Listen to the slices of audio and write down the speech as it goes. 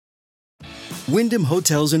Wyndham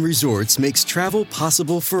Hotels and Resorts makes travel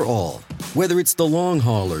possible for all. Whether it's the long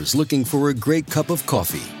haulers looking for a great cup of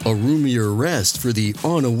coffee, a roomier rest for the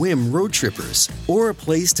on-a-whim road trippers, or a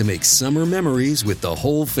place to make summer memories with the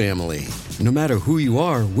whole family. No matter who you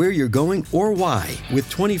are, where you're going, or why, with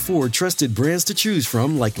 24 trusted brands to choose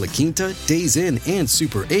from like La Quinta, Days Inn, and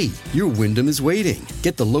Super 8, your Wyndham is waiting.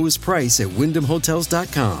 Get the lowest price at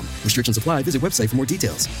WyndhamHotels.com. Restrictions apply. Visit website for more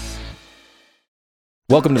details.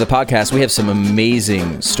 Welcome to the podcast. We have some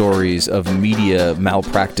amazing stories of media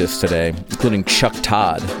malpractice today, including Chuck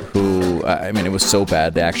Todd, who, it was so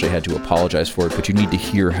bad they actually had to apologize for it, but you need to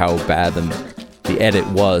hear how bad the edit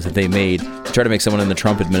was that they made to try to make someone in the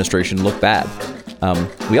Trump administration look bad.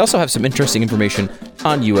 We also have some interesting information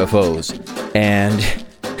on UFOs, and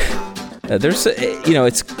there's,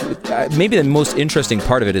 it's maybe the most interesting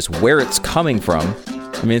part of it is where it's coming from.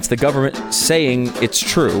 It's the government saying it's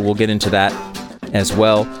true. We'll get into that as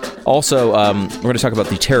well. Also, we're going to talk about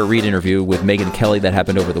the Tara Reid interview with Megyn Kelly that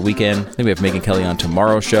happened over the weekend. I think we have Megyn Kelly on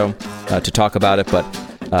tomorrow's show to talk about it, but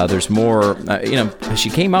there's more. She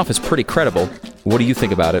came off as pretty credible. What do you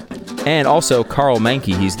think about it? And also, Karl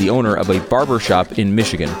Manke, he's the owner of a barber shop in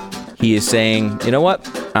Michigan. He is saying, you know what?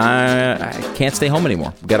 I can't stay home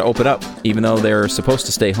anymore. We've got to open up, even though they're supposed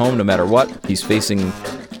to stay home no matter what. He's facing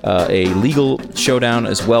a legal showdown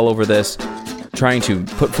as well over this, trying to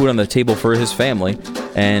put food on the table for his family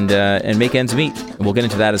and make ends meet. And we'll get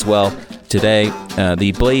into that as well today.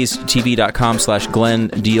 The BlazeTV.com/Glenn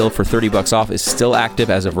deal for $30 off is still active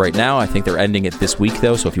as of right now. I think they're ending it this week,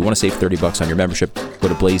 though. So if you want to save $30 on your membership, go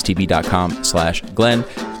to BlazeTV.com/Glenn.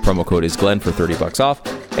 Promo code is Glenn for $30 off.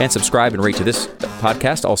 And subscribe and rate to this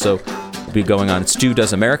podcast. Also, will be going on Stu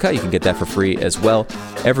Does America. You can get that for free as well.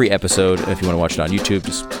 Every episode, if you want to watch it on YouTube,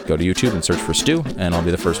 just go to YouTube and search for Stu, and I'll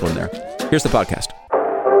be the first one there. Here's the podcast.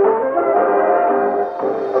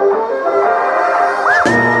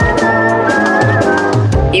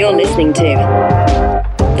 You're listening to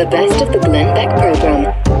the best of the Glenn Beck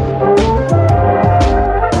program.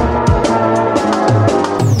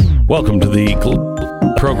 Welcome to the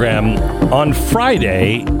program. On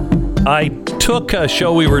Friday, I took a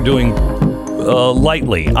show we were doing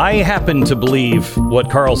lightly. I happen to believe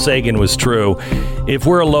what Carl Sagan was true. If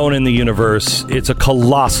we're alone in the universe, it's a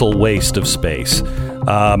colossal waste of space.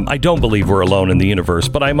 I don't believe we're alone in the universe,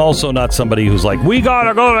 but I'm also not somebody who's like, we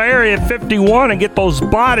gotta go to Area 51 and get those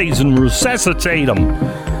bodies and resuscitate them.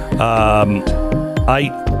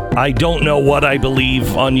 I don't know what I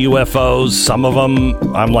believe on UFOs. Some of them,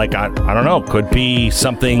 I'm like, I don't know, could be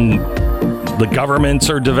something the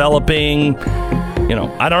governments are developing.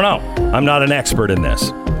 I don't know. I'm not an expert in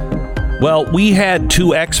this. Well, we had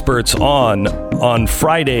two experts on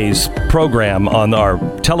Friday's program on our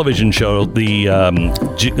television show, the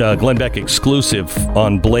Glenn Beck exclusive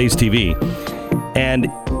on Blaze TV, and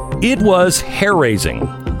it was hair-raising.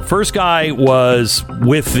 First guy was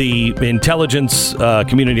with the intelligence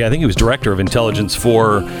community. I think he was director of intelligence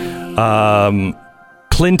for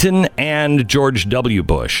Clinton and George W.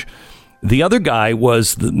 Bush. The other guy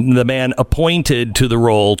was the man appointed to the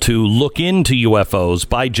role to look into UFOs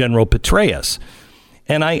by General Petraeus.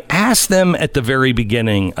 And I asked them at the very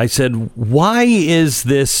beginning, I said, why is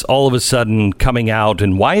this all of a sudden coming out?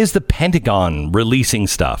 And why is the Pentagon releasing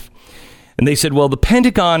stuff? And they said, well, the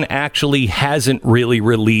Pentagon actually hasn't really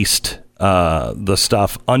released the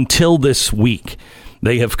stuff until this week.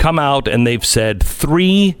 They have come out and they've said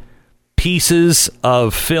 3 pieces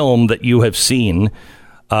of film that you have seen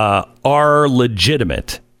are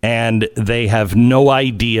legitimate, and they have no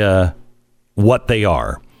idea what they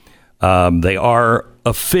are. They are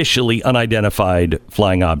officially unidentified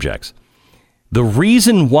flying objects. The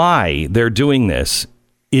reason why they're doing this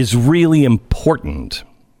is really important,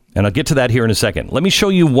 and I'll get to that here in a second. Let me show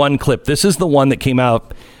you one clip. This is the one that came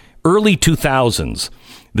out early 2000s.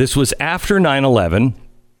 This was after 9/11,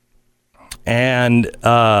 and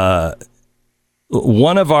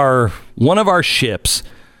one of our ships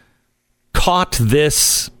caught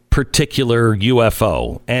this particular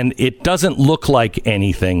UFO, and it doesn't look like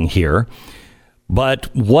anything here, but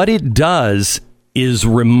what it does is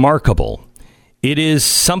remarkable. It is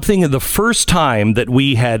something the first time that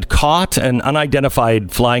we had caught an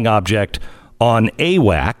unidentified flying object on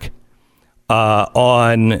AWAC,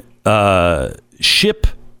 on ship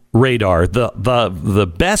radar,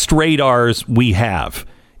 the best radars we have.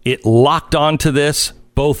 It locked onto this,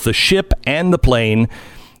 both the ship and the plane.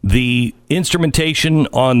 The instrumentation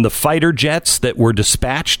on the fighter jets that were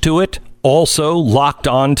dispatched to it also locked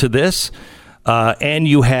on to this. And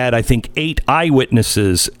you had, I think, 8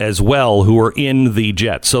 eyewitnesses as well who were in the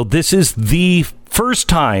jet. So this is the first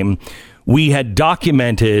time we had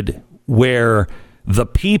documented where the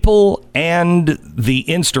people and the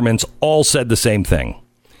instruments all said the same thing.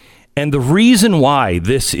 And the reason why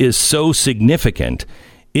this is so significant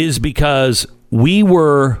is because we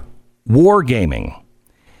were wargaming.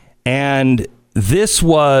 And this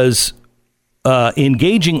was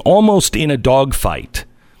engaging almost in a dogfight.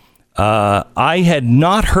 I had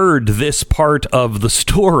not heard this part of the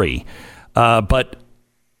story, but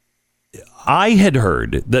I had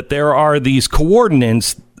heard that there are these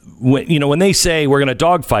coordinates. When they say we're going to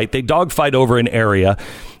dogfight, they dogfight over an area,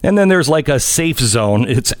 and then there's like a safe zone.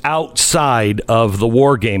 It's outside of the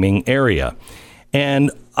wargaming area.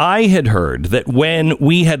 And I had heard that when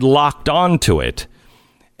we had locked onto it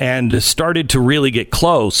and started to really get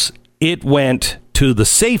close, it went to the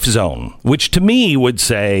safe zone, which to me would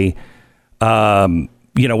say, we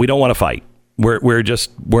don't want to fight.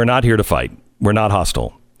 We're not here to fight. We're not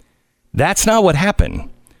hostile. That's not what happened.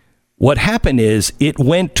 What happened is it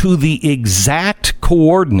went to the exact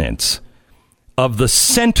coordinates of the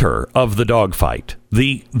center of the dogfight,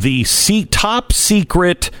 the top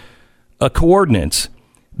secret coordinates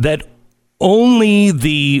that only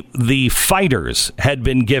the fighters had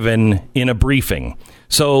been given in a briefing.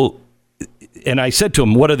 So, and I said to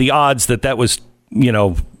them, what are the odds that was,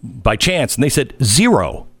 by chance? And they said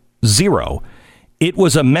 0. It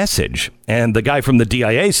was a message. And the guy from the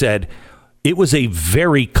DIA said it was a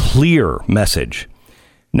very clear message.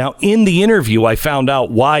 Now, in the interview, I found out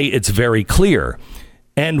why it's very clear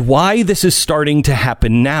and why this is starting to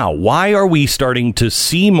happen now. Why are we starting to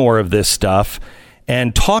see more of this stuff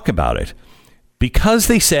and talk about it? Because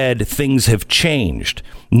they said things have changed.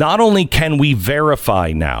 Not only can we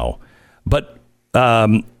verify now, but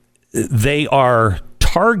they are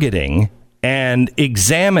targeting and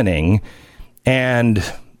examining and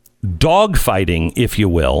dogfighting, if you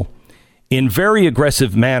will, in very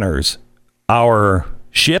aggressive manners, our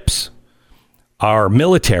ships, our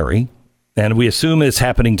military, and we assume it's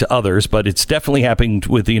happening to others, but it's definitely happening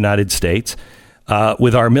with the United States,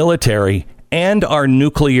 with our military and our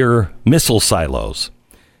nuclear missile silos.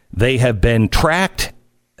 They have been tracked.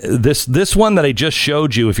 This one that I just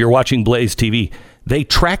showed you, if you're watching Blaze TV, they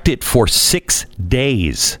tracked it for 6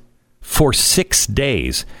 days. For 6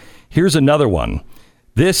 days. Here's another one.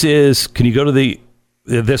 This is, can you go to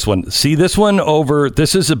this one? See this one over,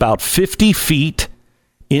 this is about 50 feet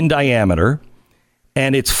in diameter,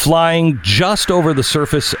 and it's flying just over the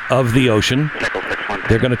surface of the ocean.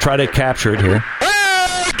 They're going to try to capture it here.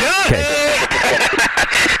 Okay.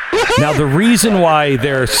 Now, the reason why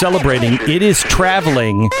they're celebrating, it is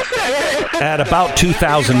traveling at about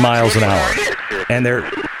 2,000 miles an hour. And they're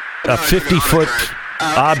a 50-foot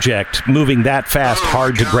object moving that fast,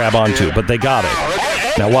 hard to grab onto, but they got it.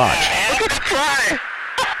 Now watch.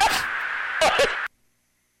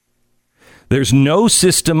 There's no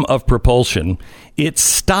system of propulsion. It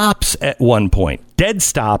stops at one point, dead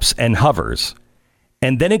stops and hovers.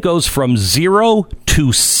 And then it goes from 0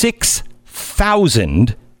 to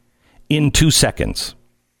 6,000 in 2 seconds.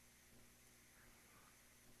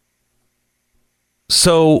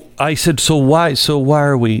 So I said, why is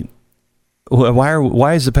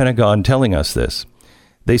the Pentagon telling us this?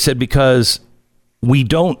 They said, because we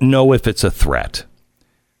don't know if it's a threat,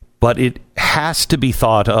 but it has to be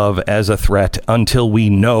thought of as a threat until we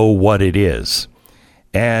know what it is.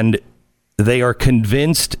 And they are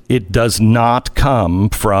convinced it does not come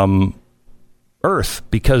from Earth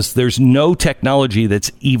because there's no technology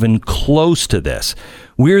that's even close to this.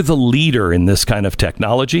 We're the leader in this kind of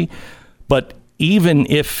technology, but even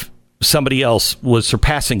if somebody else was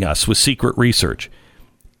surpassing us with secret research,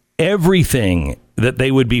 everything that they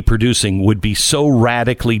would be producing would be so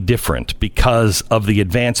radically different because of the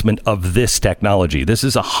advancement of this technology. This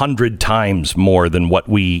is 100 times more than what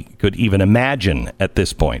we could even imagine at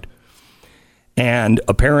this point. And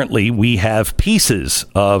apparently we have pieces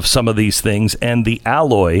of some of these things, and the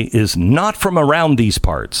alloy is not from around these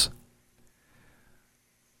parts.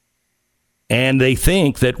 And they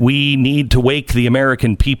think that we need to wake the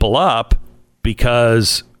American people up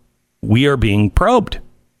because we are being probed.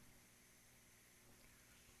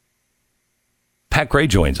 Pat Gray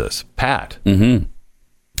joins us. Pat. Mm-hmm.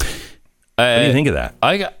 What do you think of that?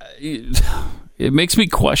 It makes me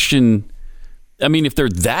question. I mean, if they're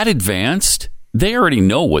that advanced, they already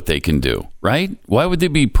know what they can do, right? Why would they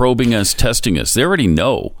be probing us, testing us? They already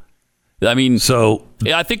know. I mean, so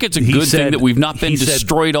I think it's a good thing that we've not been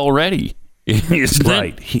destroyed already.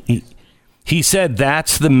 Right. He said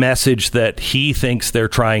that's the message that he thinks they're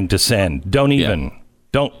trying to send. Don't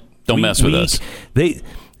mess with us. They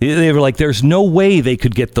were like, there's no way they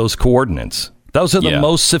could get those coordinates. Those are the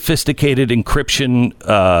most sophisticated encryption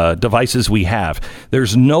devices we have.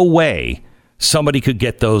 There's no way somebody could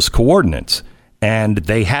get those coordinates. And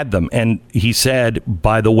they had them. And he said,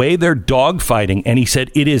 by the way, they're dogfighting. And he said,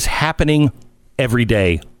 it is happening every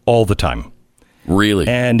day, all the time. Really?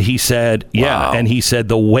 And he said, yeah. And he said,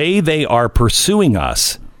 the way they are pursuing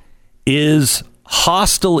us is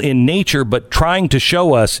hostile in nature, but trying to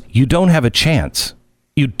show us you don't have a chance.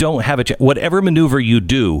 You don't have a chance. Whatever maneuver you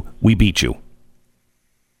do, we beat you.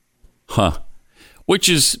 Huh. Which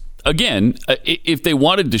is, again, if they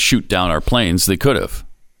wanted to shoot down our planes, they could have.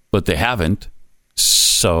 But they haven't.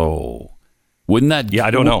 So, wouldn't that? Yeah,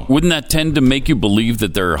 I don't know. Wouldn't that tend to make you believe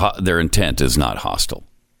that their intent is not hostile?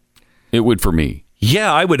 It would for me.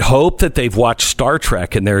 Yeah, I would hope that they've watched Star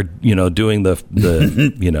Trek and they're doing the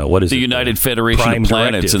what is the it? United Federation Prime of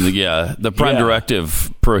Planets Directive. and the Prime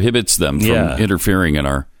Directive prohibits them from interfering in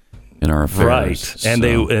our affairs. Right,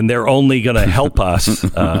 so. and they're only going to help us.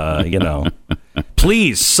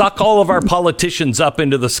 Please suck all of our politicians up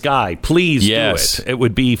into the sky. Please do it. It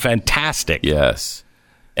would be fantastic. Yes.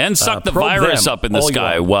 And suck the virus up in the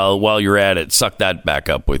sky while you're at it. Suck that back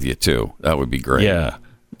up with you, too. That would be great. Yeah.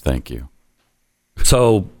 Thank you.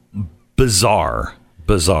 So bizarre.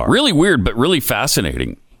 Really weird, but really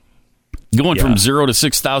fascinating. Going from 0 to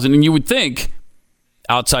 6,000. And you would think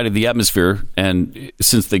outside of the atmosphere, and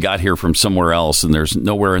since they got here from somewhere else and there's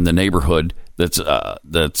nowhere in the neighborhood that's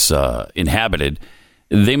inhabited,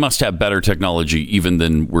 they must have better technology even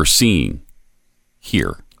than we're seeing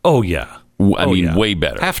here. Oh, yeah. I mean, way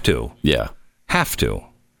better. Have to. Yeah. Have to.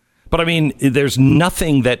 But I mean, there's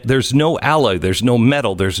nothing there's no alloy, there's no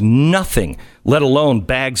metal, there's nothing, let alone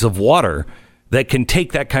bags of water that can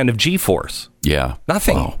take that kind of G-force. Yeah.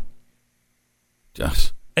 Nothing. Wow.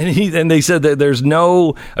 Yes. And they said that there's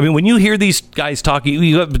no, I mean, when you hear these guys talking,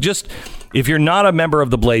 you have just, if you're not a member of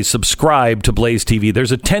the Blaze, subscribe to BlazeTV.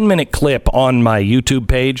 There's a 10-minute clip on my YouTube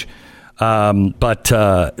page. But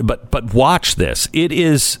watch this. It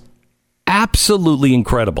is absolutely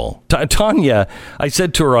incredible. Tanya, I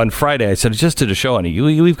said to her on Friday, I said, just did a show on it.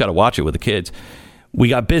 We've got to watch it with the kids. We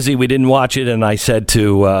got busy. We didn't watch it. And I said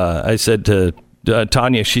to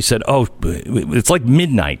Tanya, she said, oh, it's like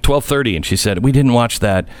midnight, 12:30. And she said, we didn't watch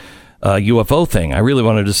that UFO thing. I really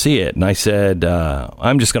wanted to see it. And I said,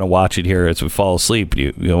 I'm just going to watch it here as we fall asleep.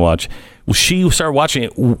 You watch. Well, she started watching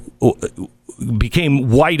it, became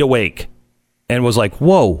wide awake and was like,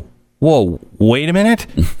 whoa, wait a minute.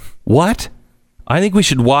 What? I think we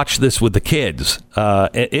should watch this with the kids.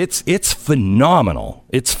 It's phenomenal.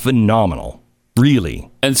 It's phenomenal. Really.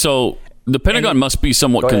 And so the Pentagon must be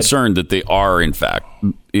somewhat concerned that they are, in fact,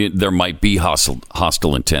 there might be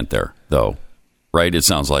hostile intent there, though. Right? It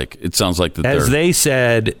sounds like that. As they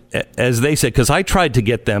said, because I tried to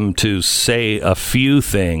get them to say a few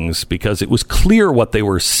things because it was clear what they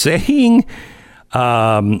were saying.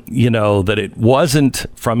 That it wasn't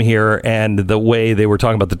from here, and the way they were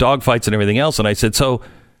talking about the dogfights and everything else. And I said, so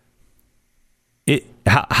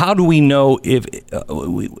how do we know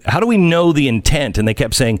how do we know the intent? And they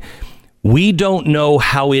kept saying, we don't know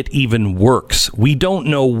how it even works. We don't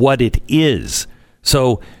know what it is.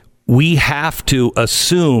 So we have to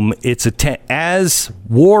assume it's as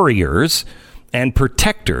warriors and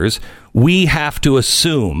protectors, we have to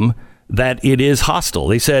assume that it is hostile.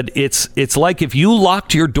 They said it's like if you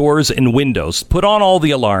locked your doors and windows, put on all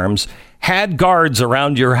the alarms, had guards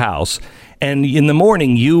around your house, and in the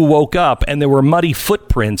morning you woke up and there were muddy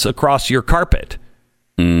footprints across your carpet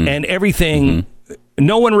and everything.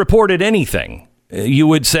 No one reported anything. You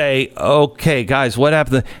would say, okay, guys, what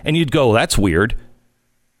happened? And you'd go, that's weird.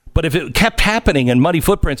 But if it kept happening and muddy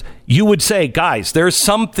footprints, you would say, guys, there's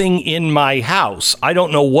something in my house. I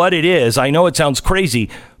don't know what it is. I know it sounds crazy,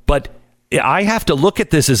 but I have to look at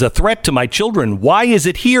this as a threat to my children. Why is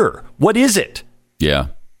it here? What is it? Yeah.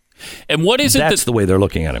 And what is it? That's the way they're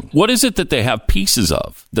looking at him. What is it that they have pieces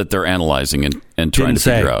of that they're analyzing and trying to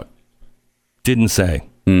figure out? Didn't say.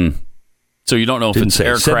 So you don't know if it's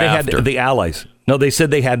aircraft. Said they had the alloys. No, they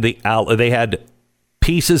said they had they had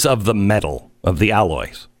pieces of the metal of the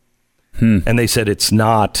alloys. And they said it's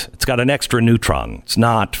got an extra neutron. It's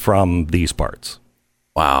not from these parts.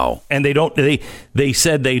 Wow. And they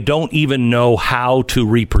said they don't even know how to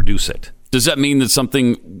reproduce it. Does that mean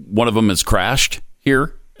that one of them has crashed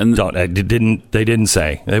here? And they didn't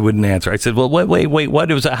say. They wouldn't answer. I said, well, wait,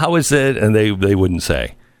 what is it? How is it? And they wouldn't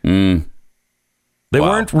say. They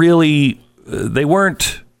weren't really, they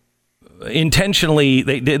weren't intentionally,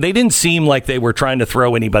 they didn't seem like they were trying to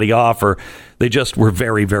throw anybody off, or they just were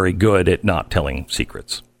very, very good at not telling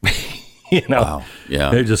secrets. Wow. Yeah.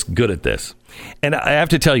 They're just good at this. And I have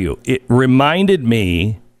to tell you, it reminded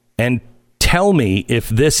me, and tell me if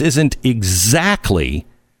this isn't exactly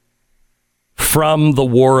from the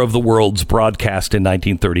War of the Worlds broadcast in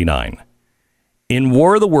 1939. In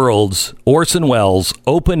War of the Worlds, Orson Welles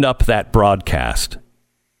opened up that broadcast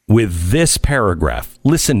with this paragraph.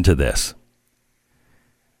 Listen to this.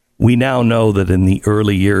 We now know that in the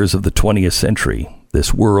early years of the 20th century,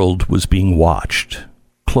 this world was being watched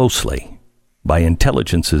closely by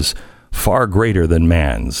intelligences far greater than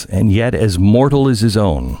man's, and yet as mortal as his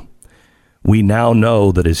own. We now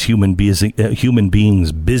know that as human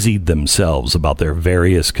beings busied themselves about their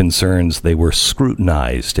various concerns, they were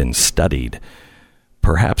scrutinized and studied,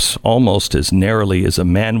 perhaps almost as narrowly as a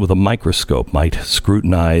man with a microscope might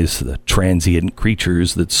scrutinize the transient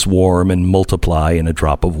creatures that swarm and multiply in a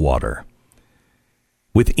drop of water.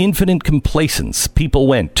 With infinite complacence, people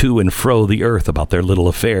went to and fro the earth about their little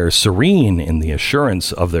affairs, serene in the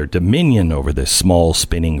assurance of their dominion over this small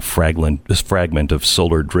spinning fragment of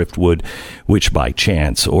solar driftwood, which by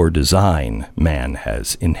chance or design man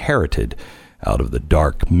has inherited out of the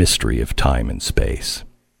dark mystery of time and space.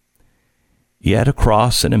 Yet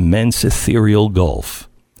across an immense ethereal gulf,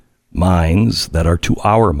 minds that are to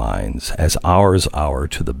our minds as ours are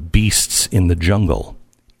to the beasts in the jungle,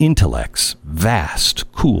 intellects,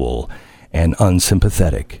 vast, cool, and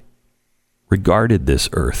unsympathetic, regarded this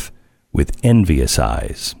earth with envious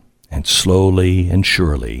eyes, and slowly and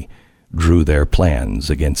surely drew their plans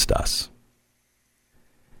against us.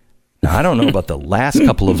 Now, I don't know about the last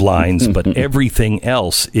couple of lines, but everything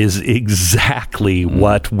else is exactly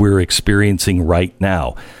what we're experiencing right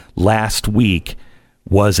now. Last week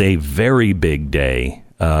was a very big day,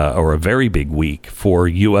 or a very big week for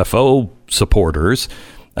UFO supporters,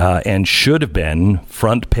 and should have been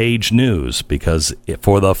front page news, because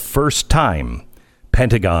for the first time,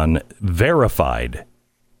 Pentagon verified,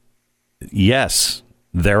 yes,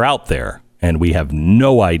 they're out there, and we have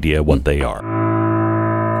no idea what they are.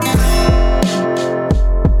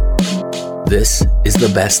 This is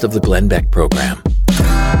the best of the Glenn Beck program.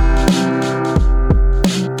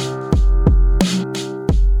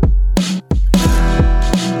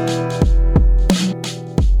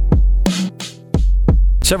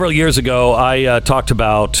 Several years ago, I talked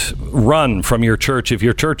about run from your church. If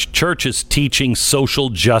your church is teaching social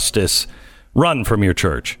justice, run from your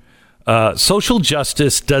church. Social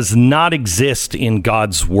justice does not exist in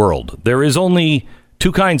God's world. There is only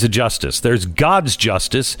two kinds of justice. There's God's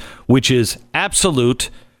justice, which is absolute,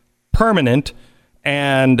 permanent,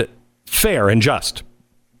 and fair and just.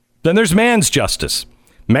 Then there's man's justice.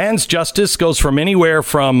 Man's justice goes from anywhere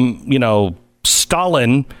from,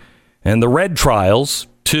 Stalin and the Red Trials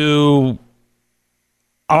to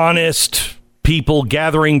honest people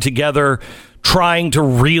gathering together, trying to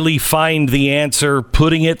really find the answer,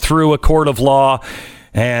 putting it through a court of law,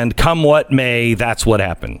 and come what may, that's what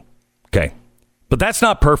happened. Okay. But that's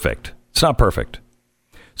not perfect. It's not perfect.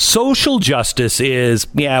 Social justice is,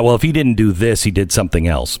 if he didn't do this, he did something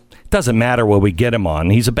else. It doesn't matter what we get him on.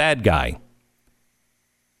 He's a bad guy.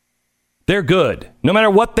 They're good. No matter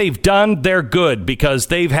what they've done, they're good because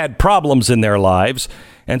they've had problems in their lives.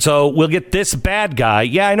 And so we'll get this bad guy.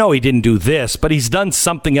 Yeah, I know he didn't do this, but he's done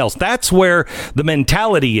something else. That's where the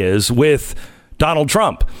mentality is with Donald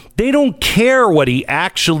Trump. They don't care what he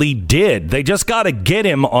actually did. They just got to get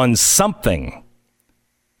him on something.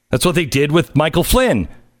 That's what they did with Michael Flynn.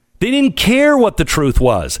 They didn't care what the truth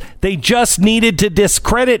was. They just needed to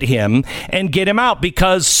discredit him and get him out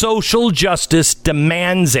because social justice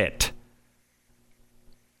demands it.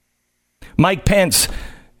 Mike Pence,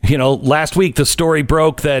 last week the story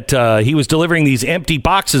broke that he was delivering these empty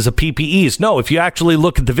boxes of PPEs. No, if you actually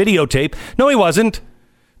look at the videotape, no, he wasn't.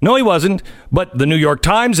 No, he wasn't. But the New York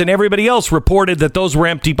Times and everybody else reported that those were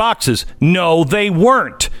empty boxes. No, they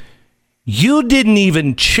weren't. You didn't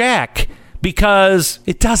even check because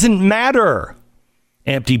it doesn't matter.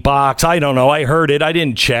 Empty box. I don't know. I heard it. I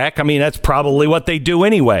didn't check. I mean, that's probably what they do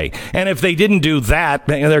anyway. And if they didn't do that,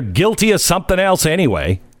 they're guilty of something else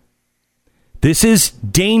anyway. This is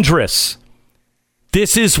dangerous.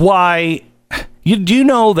 This is why do you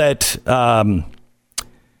know that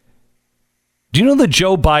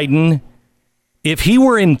Joe Biden, if he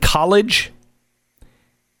were in college,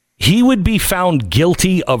 he would be found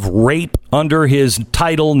guilty of rape under his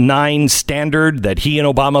Title IX standard that he and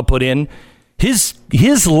Obama put in.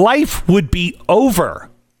 His life would be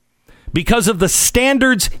over because of the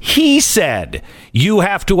standards he said you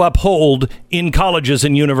have to uphold in colleges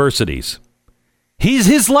and universities.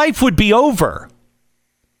 His life would be over.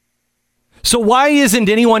 So why isn't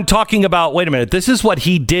anyone talking about, wait a minute, this is what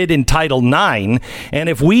he did in Title IX, and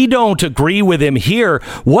if we don't agree with him here,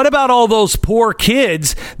 what about all those poor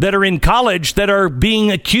kids that are in college that are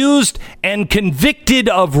being accused and convicted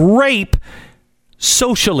of rape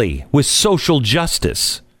socially, with social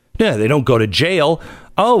justice? Yeah, they don't go to jail.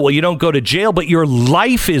 Oh, well, you don't go to jail, but your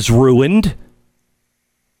life is ruined.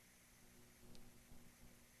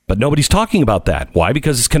 But nobody's talking about that. Why?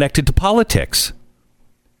 Because it's connected to politics.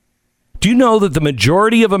 Do you know that the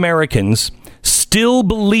majority of Americans still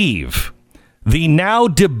believe the now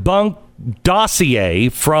debunked dossier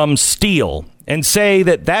from Steele and say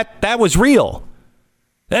that was real?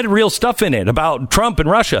 That had real stuff in it about Trump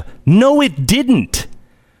and Russia. No, it didn't.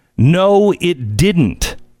 No, it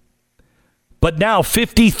didn't. But now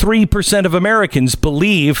 53% of Americans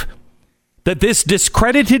believe that this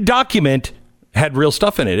discredited document had real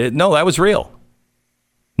stuff in it. No, that was real.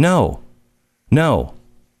 No.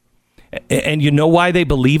 And you know why they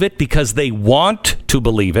believe it? Because they want to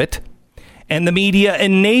believe it, and the media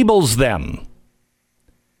enables them.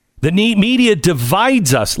 The media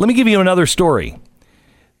divides us. Let me give you another story.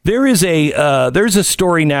 There's a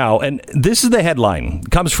story now, and this is the headline.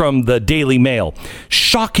 It comes from the Daily Mail.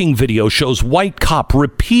 Shocking video shows white cop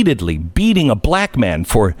repeatedly beating a black man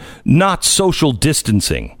for not social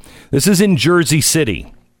distancing. This is in Jersey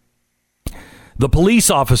City. The police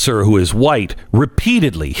officer, who is white,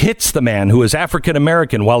 repeatedly hits the man who is African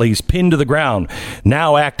American while he's pinned to the ground.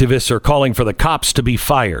 Now activists are calling for the cops to be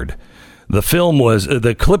fired.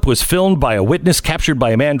 The clip was filmed by a witness captured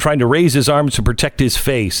by a man trying to raise his arms to protect his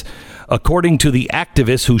face. According to the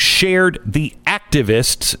activists who shared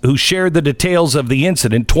the details of the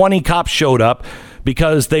incident, 20 cops showed up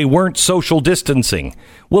because they weren't social distancing.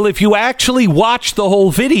 Well, if you actually watch the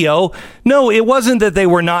whole video, no, it wasn't that they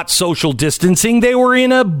were not social distancing. They were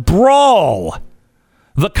in a brawl.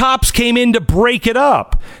 The cops came in to break it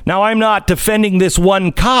up. Now, I'm not defending this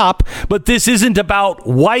one cop, but this isn't about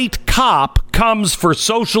white cop comes for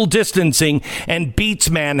social distancing and beats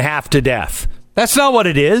man half to death. That's not what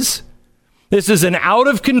it is. This is an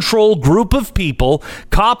out-of-control group of people.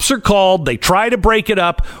 Cops are called. They try to break it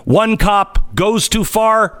up. One cop goes too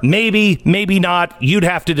far. Maybe, maybe not. You'd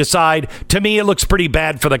have to decide. To me, it looks pretty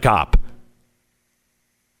bad for the cop.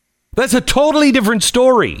 That's a totally different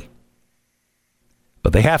story.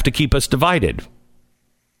 But they have to keep us divided.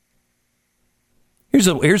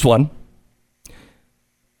 Here's one.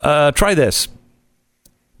 Try this.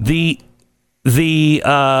 The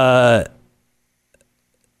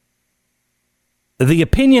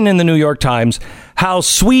opinion in the New York Times, how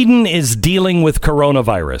Sweden is dealing with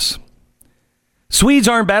coronavirus. Swedes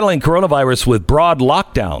aren't battling coronavirus with broad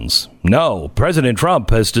lockdowns. No, President Trump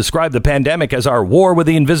has described the pandemic as our war with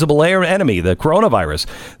the invisible enemy, the coronavirus.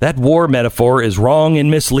 That war metaphor is wrong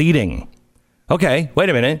and misleading. Okay, wait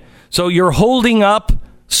a minute. So you're holding up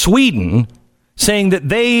Sweden, saying that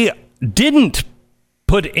they didn't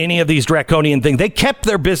put any of these draconian things. They kept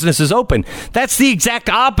their businesses open. That's the exact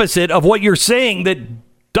opposite of what you're saying that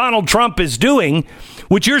Donald Trump is doing,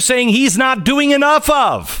 which you're saying he's not doing enough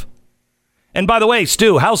of. And by the way,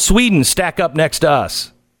 Stu, how's Sweden stack up next to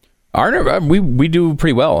us? We do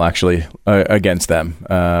pretty well, actually, against them.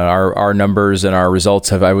 Our numbers and our results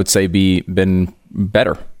have, I would say, been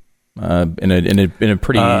better in a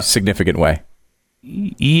pretty significant way.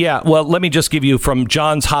 Yeah, well, let me just give you from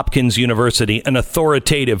Johns Hopkins University, an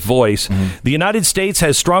authoritative voice. Mm-hmm. The United States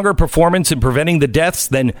has stronger performance in preventing the deaths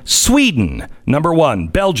than Sweden, number one,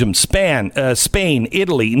 Belgium, Spain,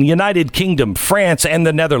 Italy, the United Kingdom, France, and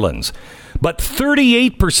the Netherlands. But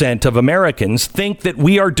 38% of Americans think that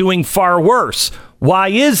we are doing far worse. Why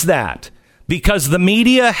is that? Because the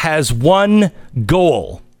media has one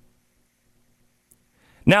goal.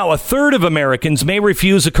 Now, a third of Americans may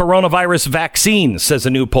refuse a coronavirus vaccine, says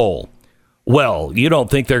a new poll. Well, you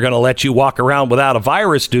don't think they're going to let you walk around without a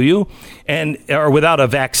virus, do you? Or without a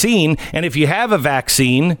vaccine. And if you have a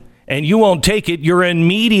vaccine and you won't take it, you're an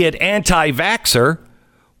immediate anti-vaxxer.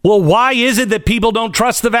 Well, why is it that people don't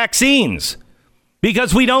trust the vaccines?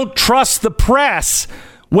 Because we don't trust the press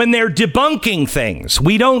when they're debunking things.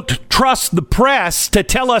 We don't trust the press to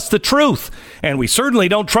tell us the truth. And we certainly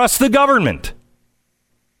don't trust the government.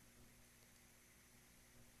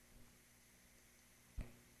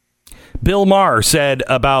 Bill Maher said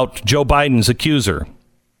about Joe Biden's accuser,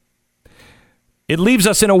 "It leaves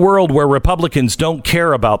us in a world where Republicans don't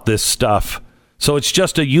care about this stuff. So it's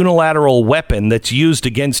just a unilateral weapon that's used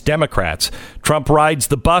against Democrats. Trump rides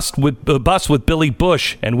the bus with Billy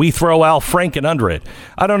Bush, and we throw Al Franken under it.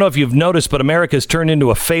 I don't know if you've noticed, but America's turned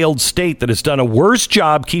into a failed state that has done a worse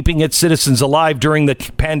job keeping its citizens alive during the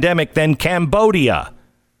pandemic than Cambodia."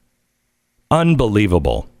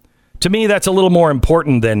 Unbelievable. To me, that's a little more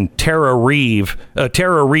important than Tara Reid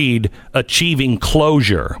achieving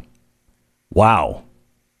closure. Wow.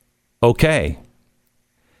 Okay.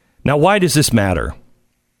 Now, why does this matter?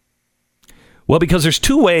 Well, because there's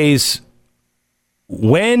two ways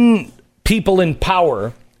when people in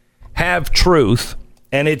power have truth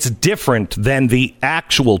and it's different than the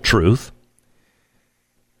actual truth.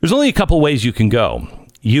 There's only a couple ways you can go.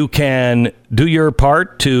 You can do your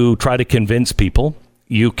part to try to convince people.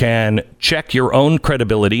 You can check your own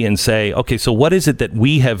credibility and say, okay, so what is it that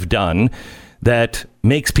we have done that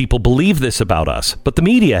makes people believe this about us? But the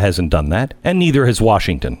media hasn't done that, and neither has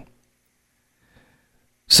Washington.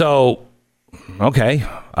 So, okay,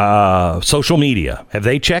 social media. Have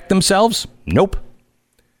they checked themselves? Nope.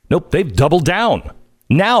 They've doubled down.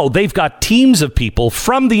 Now they've got teams of people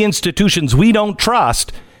from the institutions we don't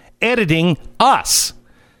trust editing us.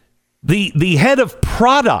 The head of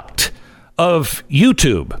product of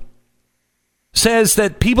YouTube says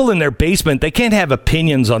that people in their basement, they can't have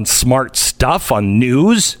opinions on smart stuff, on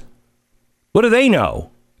news. What do they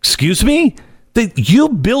know? Excuse me? You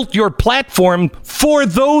built your platform for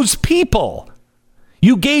those people.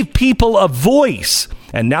 You gave people a voice,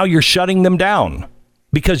 and now you're shutting them down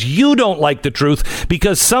because you don't like the truth,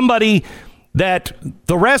 because somebody that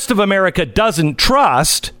the rest of America doesn't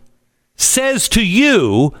trust says to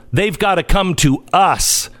you they've got to come to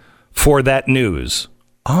us for that news.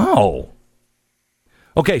 Oh.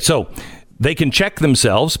 Okay, so they can check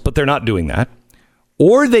themselves, but they're not doing that.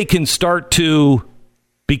 Or they can start to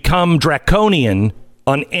become draconian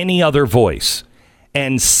on any other voice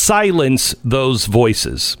and silence those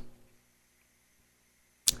voices.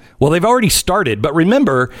 Well, they've already started, but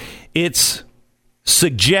remember, it's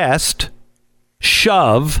suggest,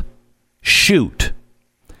 shove, shoot.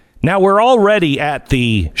 Now, we're already at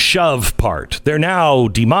the shove part. They're now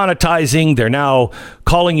demonetizing. They're now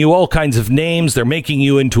calling you all kinds of names. They're making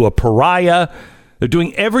you into a pariah. They're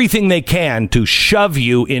doing everything they can to shove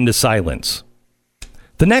you into silence.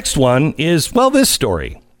 The next one is, well, this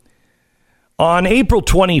story. On April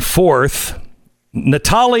 24th,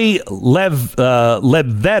 Natalie Leveda,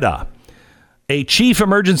 a chief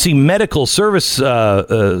emergency medical service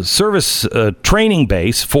training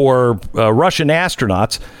base for Russian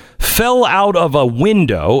astronauts, fell out of a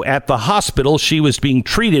window at the hospital she was being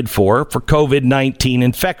treated for COVID-19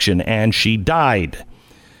 infection, and she died.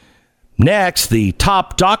 Next, the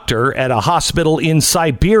top doctor at a hospital in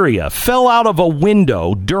Siberia fell out of a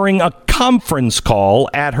window during a conference call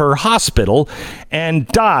at her hospital and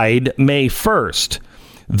died May 1st.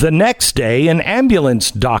 The next day, an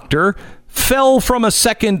ambulance doctor fell from a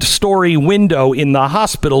second-story window in the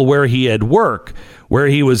hospital where he had worked, where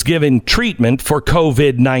he was given treatment for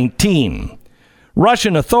COVID-19.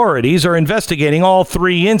 Russian authorities are investigating all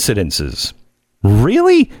three incidences.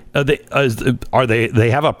 Really? They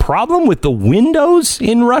have a problem with the windows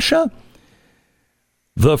in Russia?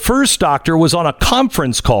 The first doctor was on a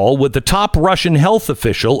conference call with the top Russian health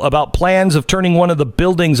official about plans of turning one of the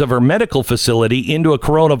buildings of her medical facility into a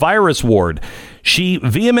coronavirus ward. She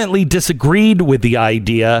vehemently disagreed with the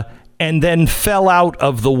idea and then fell out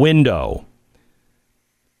of the window.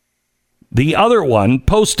 The other one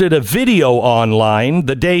posted a video online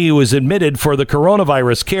the day he was admitted for the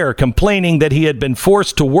coronavirus care, complaining that he had been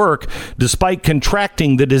forced to work despite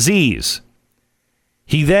contracting the disease.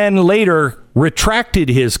 He then later retracted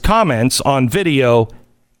his comments on video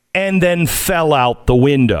and then fell out the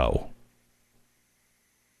window.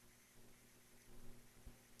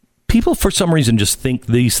 People, for some reason, just think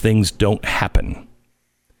these things don't happen.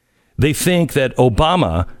 They think that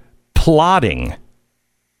Obama plotting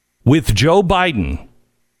with Joe Biden,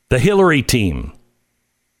 the Hillary team,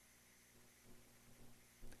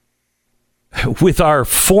 with our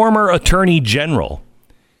former Attorney General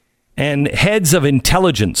and heads of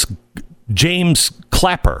intelligence, James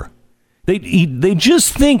Clapper, they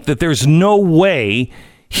just think that there's no way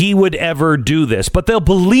he would ever do this. But they'll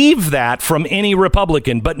believe that from any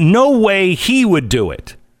Republican, but no way he would do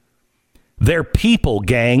it. They're people,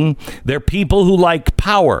 gang. They're people who like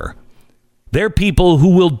power. They're people who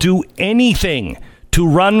will do anything to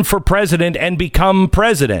run for president and become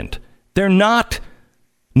president. They're not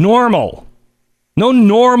normal. No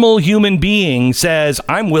normal human being says,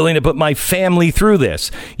 I'm willing to put my family through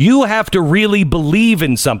this. You have to really believe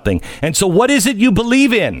in something. And so what is it you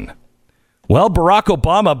believe in? Well, Barack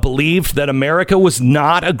Obama believed that America was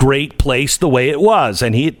not a great place the way it was,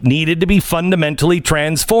 and it needed to be fundamentally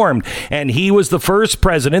transformed. And he was the first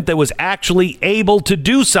president that was actually able to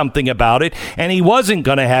do something about it, and he wasn't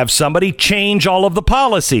going to have somebody change all of the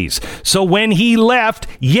policies. So when he left,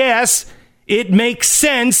 yes, It makes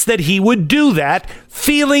sense that he would do that,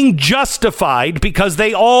 feeling justified because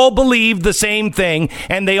they all believed the same thing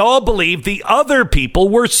and they all believed the other people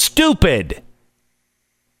were stupid.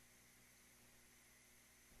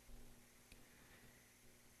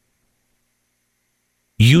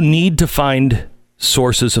 You need to find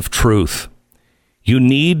sources of truth. You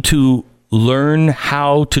need to learn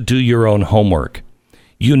how to do your own homework.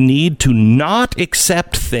 You need to not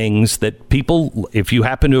accept things that people, if you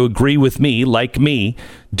happen to agree with me, like me,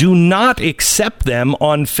 do not accept them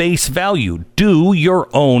on face value. Do your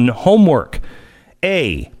own homework.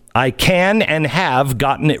 A, I can and have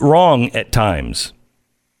gotten it wrong at times.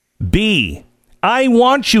 B, I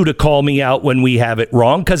want you to call me out when we have it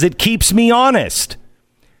wrong because it keeps me honest.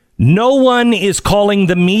 No one is calling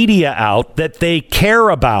the media out that they care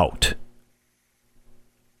about.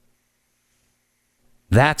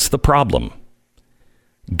 That's the problem.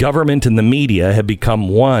 Government and the media have become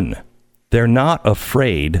one. They're not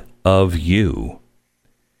afraid of you.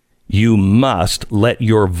 You must let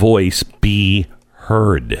your voice be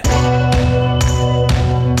heard.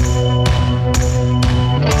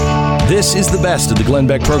 This is the best of the Glenn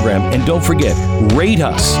Beck program. And don't forget, rate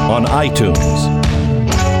us on iTunes.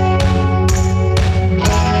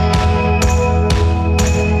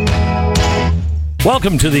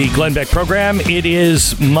 Welcome to the Glenn Beck program. It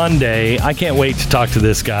is Monday. I can't wait to talk to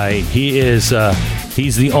this guy. He's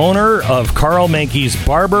the owner of Karl Manke's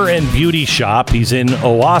Barber and Beauty Shop. He's in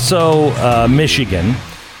Owasso, Michigan.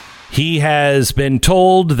 He has been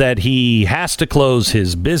told that he has to close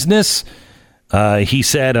his business. He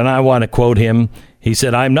said, and I want to quote him, he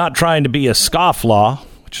said, "I'm not trying to be a scofflaw,"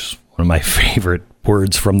 which is one of my favorite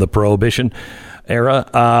words from the Prohibition era.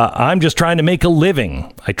 "I'm just trying to make a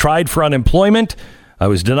living. I tried for unemployment. I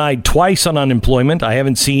was denied twice on unemployment. I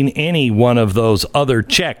haven't seen any one of those other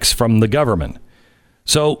checks from the government."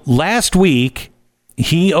 So last week,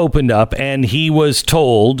 he opened up and he was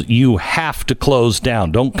told, you have to close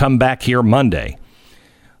down. Don't come back here Monday.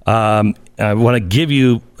 I want to give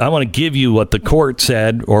you what the court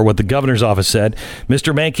said, or what the governor's office said.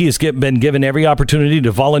 Mr. Manke has been given every opportunity to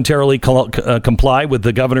voluntarily comply with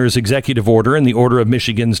the governor's executive order and the order of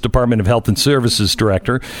Michigan's Department of Health and Services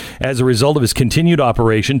director. As a result of his continued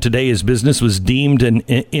operation, today his business was deemed an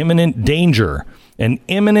imminent danger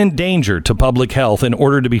to public health in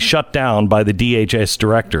order to be shut down by the DHS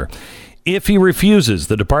director. If he refuses,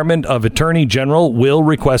 the Department of Attorney General will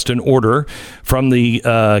request an order from the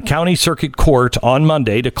County Circuit Court on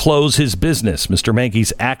Monday to close his business. Mr.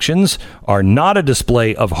 Manke's actions are not a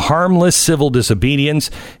display of harmless civil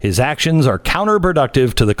disobedience. His actions are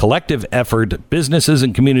counterproductive to the collective effort businesses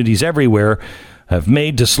and communities everywhere have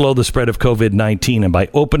made to slow the spread of COVID-19. And by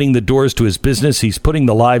opening the doors to his business, he's putting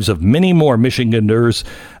the lives of many more Michiganders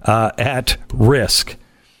at risk.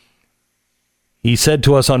 He said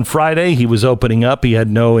to us on Friday he was opening up. He had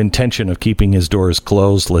no intention of keeping his doors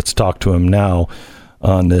closed. Let's talk to him now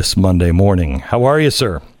on this Monday morning. How are you,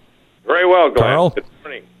 sir? Very well, Glenn. Karl? Good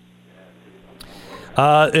morning.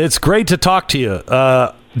 It's great to talk to you.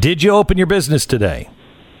 Did you open your business today?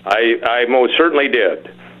 I most certainly did.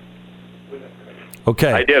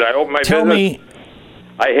 Okay. I did. I opened my Tell business. me.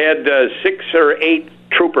 I had 6 or 8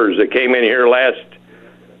 troopers that came in here last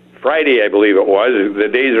Friday, I believe it was. The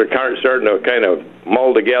days are starting to kind of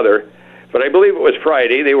mull together. But I believe it was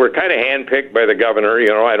Friday. They were kind of handpicked by the governor. You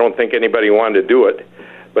know, I don't think anybody wanted to do it.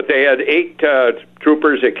 But they had 8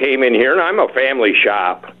 troopers that came in here, and I'm a family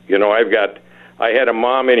shop. You know, I had a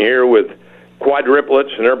mom in here with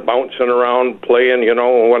quadruplets, and they're bouncing around, playing, you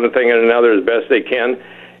know, one thing and another as best they can.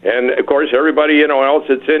 And, of course, everybody, you know, else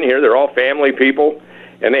that's in here, they're all family people.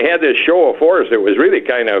 And they had this show of force. It was really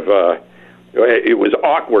kind of... it was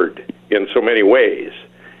awkward in so many ways,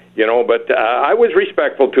 you know, but I was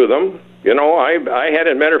respectful to them. You know, I had,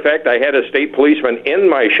 as a matter of fact, I had a state policeman in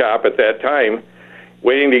my shop at that time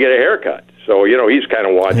waiting to get a haircut. So, you know, he's kind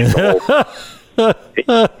of watching the whole He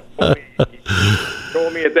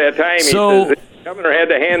told me at that time, he says, the governor had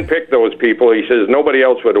to handpick those people. He says nobody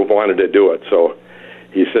else would have wanted to do it. So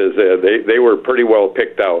he says they were pretty well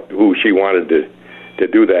picked out who she wanted to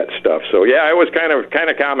do that stuff. So, yeah, it was kind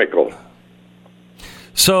of comical.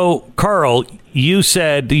 So, Karl, you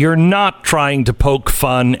said you're not trying to poke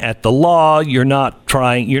fun at the law. You're not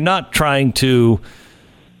trying to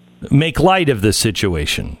make light of this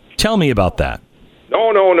situation. Tell me about that. No.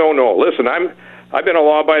 Listen, I've been a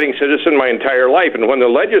law-abiding citizen my entire life, and when the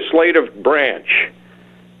legislative branch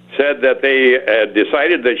said that they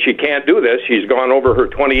decided that she can't do this, she's gone over her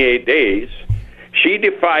 28 days, she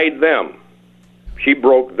defied them. She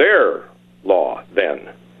broke their law then,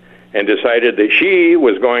 and decided that she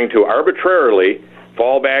was going to arbitrarily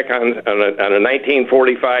fall back on a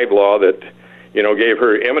 1945 law that, gave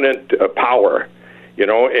her eminent power,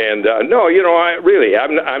 and no,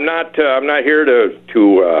 I'm not here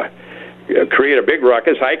to create a big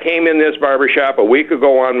ruckus. I came in this barbershop a week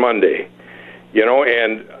ago on Monday,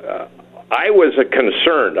 and I was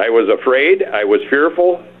concerned. I was afraid. I was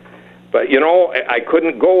fearful. But, I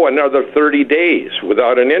couldn't go another 30 days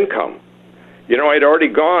without an income. I'd already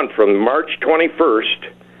gone from March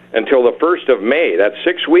 21st until the 1st of May. That's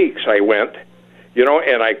 6 weeks I went,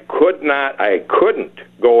 and I couldn't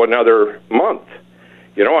go another month.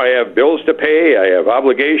 I have bills to pay. I have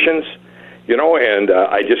obligations, and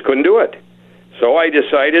I just couldn't do it. So I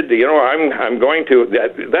decided, I'm going to,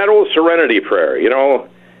 that old serenity prayer,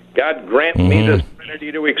 God grant me the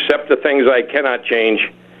serenity to accept the things I cannot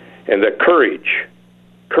change, and the courage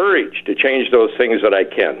to change those things that I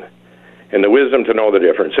can, and the wisdom to know the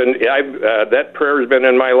difference. And that prayer has been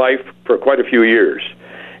in my life for quite a few years.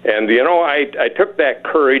 And, I took that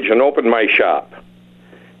courage and opened my shop.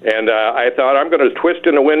 And I thought, I'm going to twist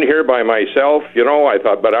in the wind here by myself, I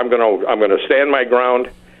thought, but I'm going to stand my ground.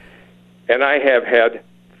 And I have had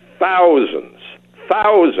thousands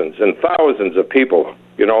and thousands of people,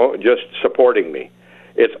 just supporting me.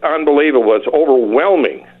 It's unbelievable. It's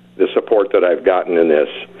overwhelming, the support that I've gotten in this.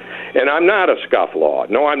 And I'm not a scofflaw.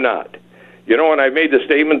 No, I'm not. And I made the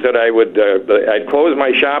statement that I'd close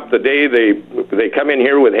my shop the day they come in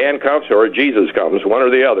here with handcuffs, or Jesus comes, one or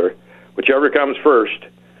the other, whichever comes first.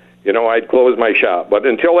 I'd close my shop. But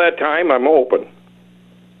until that time, I'm open.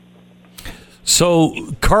 So,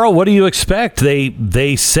 Karl, what do you expect?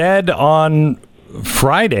 They said on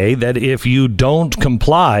Friday that if you don't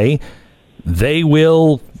comply, they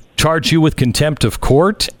will charge you with contempt of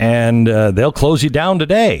court, and they'll close you down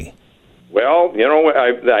today. Well,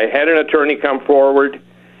 I had an attorney come forward.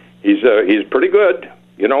 He's pretty good,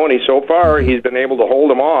 and he's been able to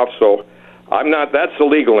hold them off. So I'm not. That's the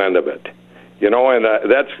legal end of it, and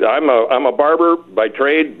I'm a barber by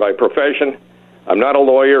trade, by profession. I'm not a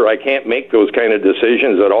lawyer. I can't make those kind of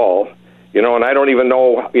decisions at all, and I don't even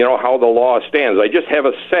know, how the law stands. I just have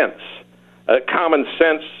a common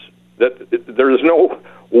sense that there's no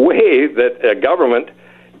way that a government,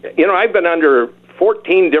 I've been under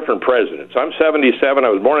 14 different presidents. I'm 77. I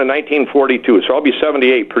was born in 1942, so I'll be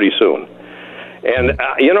 78 pretty soon. And,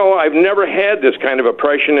 I've never had this kind of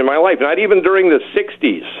oppression in my life, not even during the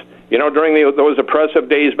 60s, during those oppressive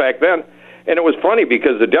days back then. And it was funny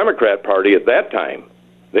because the Democrat Party at that time,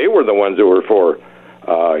 they were the ones that were for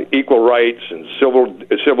equal rights and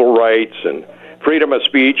civil rights and freedom of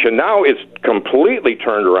speech. And now it's completely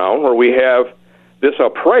turned around where we have this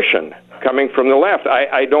oppression coming from the left.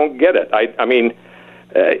 I don't get it. I mean,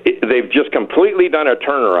 they've just completely done a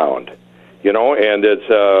turnaround, and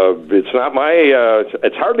it's not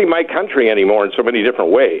it's hardly my country anymore in so many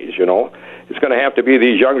different ways, It's going to have to be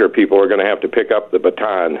these younger people who are going to have to pick up the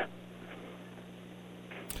baton.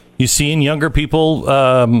 You seeing younger people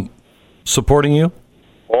supporting you?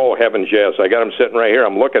 Oh, heavens, yes. I got them sitting right here.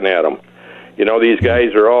 I'm looking at them. These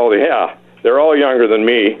guys are all, they're all younger than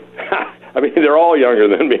me. I mean, they're all younger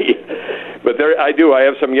than me. But I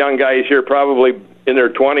have some young guys here, probably in their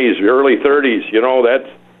 20s, early 30s.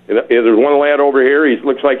 There's one lad over here. He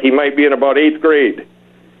looks like he might be in about 8th grade.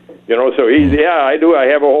 So I do. I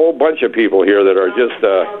have a whole bunch of people here that are just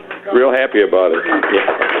real happy about it.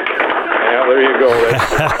 Yeah, there you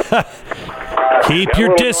go. Keep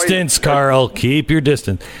your distance, Karl. Keep your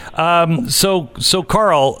distance. So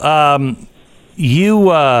Karl, you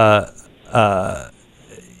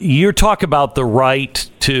talk about the right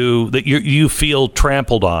that you feel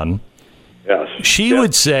trampled on. Yes. She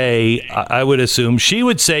would say, I would assume,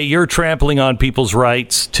 you're trampling on people's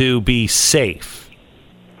rights to be safe.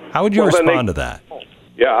 How would you respond to that?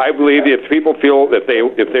 Yeah, I believe if people feel that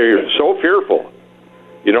if they're so fearful,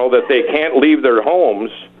 that they can't leave their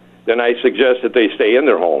homes, then I suggest that they stay in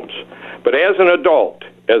their homes. But as an adult,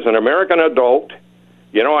 as an American adult,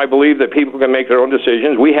 I believe that people can make their own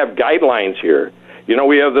decisions. We have guidelines here.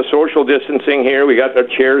 We have the social distancing here. We got the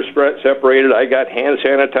chairs separated. I got hand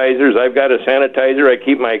sanitizers. I've got a sanitizer. I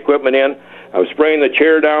keep my equipment in. I'm spraying the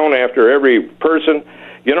chair down after every person.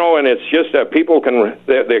 And it's just that people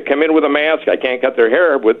they come in with a mask. I can't cut their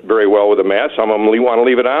hair very well with a mask. Some of them want to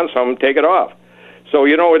leave it on. Some of them take it off. So,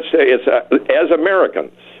 it's as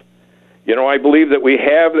Americans, I believe that we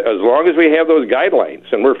have, as long as we have those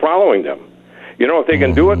guidelines and we're following them, if they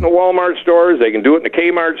can do it in the Walmart stores, they can do it in the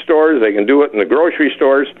Kmart stores, they can do it in the grocery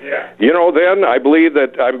stores, then I believe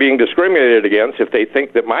that I'm being discriminated against if they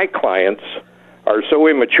think that my clients are so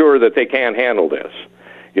immature that they can't handle this.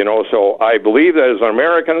 So I believe that as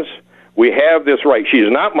Americans, We have this right. She's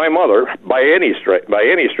not my mother by any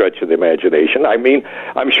stretch of the imagination. I mean,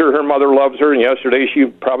 I'm sure her mother loves her, and yesterday she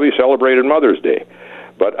probably celebrated Mother's Day.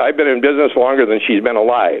 But I've been in business longer than she's been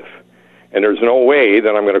alive, and there's no way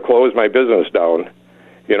that I'm going to close my business down.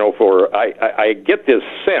 I get this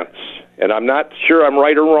sense, and I'm not sure I'm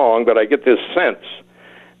right or wrong, but I get this sense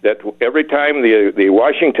that every time the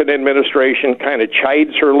Washington administration kind of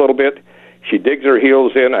chides her a little bit, she digs her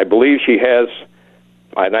heels in. I believe she has,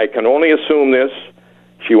 and I can only assume this,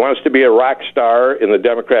 she wants to be a rock star in the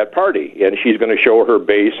Democrat Party, and she's going to show her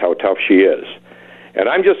base how tough she is. And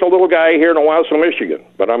I'm just a little guy here in Owasso, Michigan,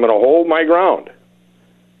 but I'm going to hold my ground.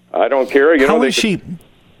 I don't care. How is she?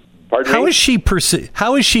 Pardon how me? is she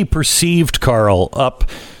How is she perceived, Karl?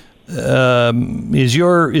 Is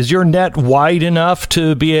your net wide enough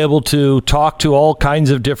to be able to talk to all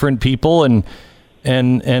kinds of different people, and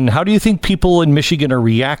how do you think people in Michigan are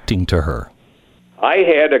reacting to her? I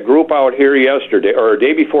had a group out here yesterday, or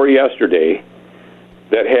day before yesterday,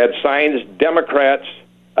 that had signs Democrats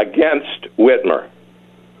against Whitmer.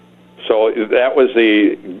 So that was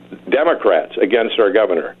the Democrats against our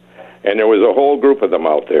governor. And there was a whole group of them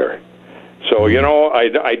out there. So,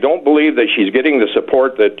 I don't believe that she's getting the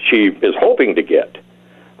support that she is hoping to get.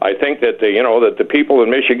 I think that, that the people in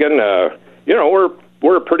Michigan,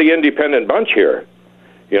 we're a pretty independent bunch here.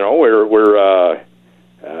 There are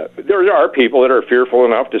people that are fearful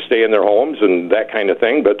enough to stay in their homes and that kind of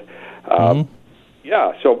thing. But,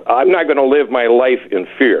 yeah, so I'm not going to live my life in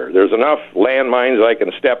fear. There's enough landmines I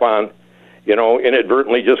can step on,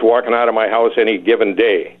 inadvertently just walking out of my house any given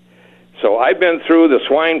day. So I've been through the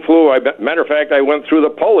swine flu. Matter of fact, I went through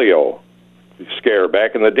the polio scare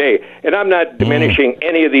back in the day. And I'm not diminishing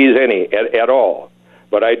any of these at all.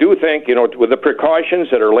 But I do think, with the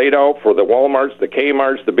precautions that are laid out for the Walmarts, the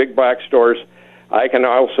Kmarts, the big box stores, I can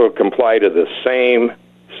also comply to the same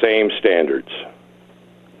standards.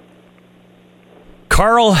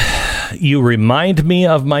 Karl, you remind me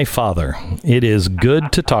of my father. It is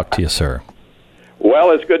good to talk to you, sir.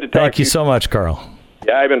 Well, it's good to talk to you. Thank you so much, Karl.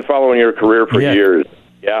 Yeah, I've been following your career for years.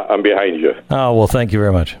 Yeah, I'm behind you. Oh, well, thank you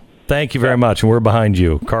very much. Thank you very much, and we're behind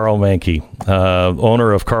you. Karl Manke,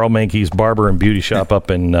 owner of Karl Manke's Barber and Beauty Shop up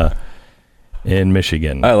in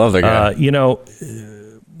Michigan. I love that guy.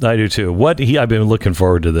 I do too. I've been looking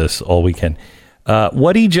forward to this all weekend.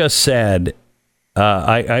 What he just said,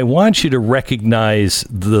 I want you to recognize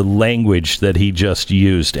the language that he just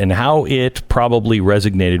used and how it probably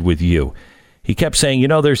resonated with you. He kept saying,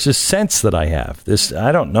 there's this sense that I have.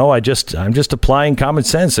 I don't know. I'm just applying common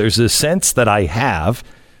sense. There's this sense that I have.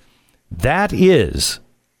 That is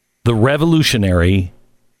the revolutionary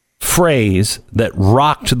phrase that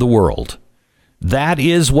rocked the world. That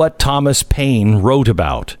is what Thomas Paine wrote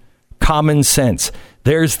about. Common sense.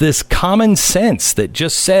 There's this common sense that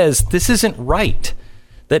just says this isn't right.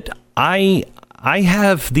 That I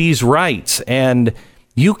have these rights, and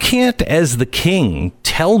you can't, as the king,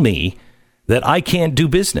 tell me that I can't do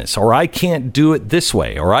business, or I can't do it this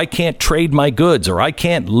way, or I can't trade my goods, or I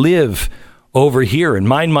can't live over here and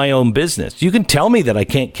mind my own business. You can tell me that I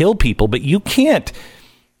can't kill people, but you can't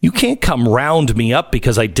come round me up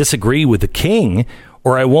because I disagree with the king,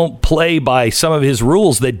 or I won't play by some of his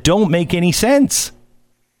rules that don't make any sense.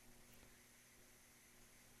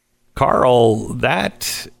 Karl,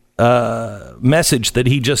 that message that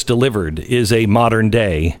he just delivered is a modern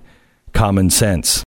day common sense.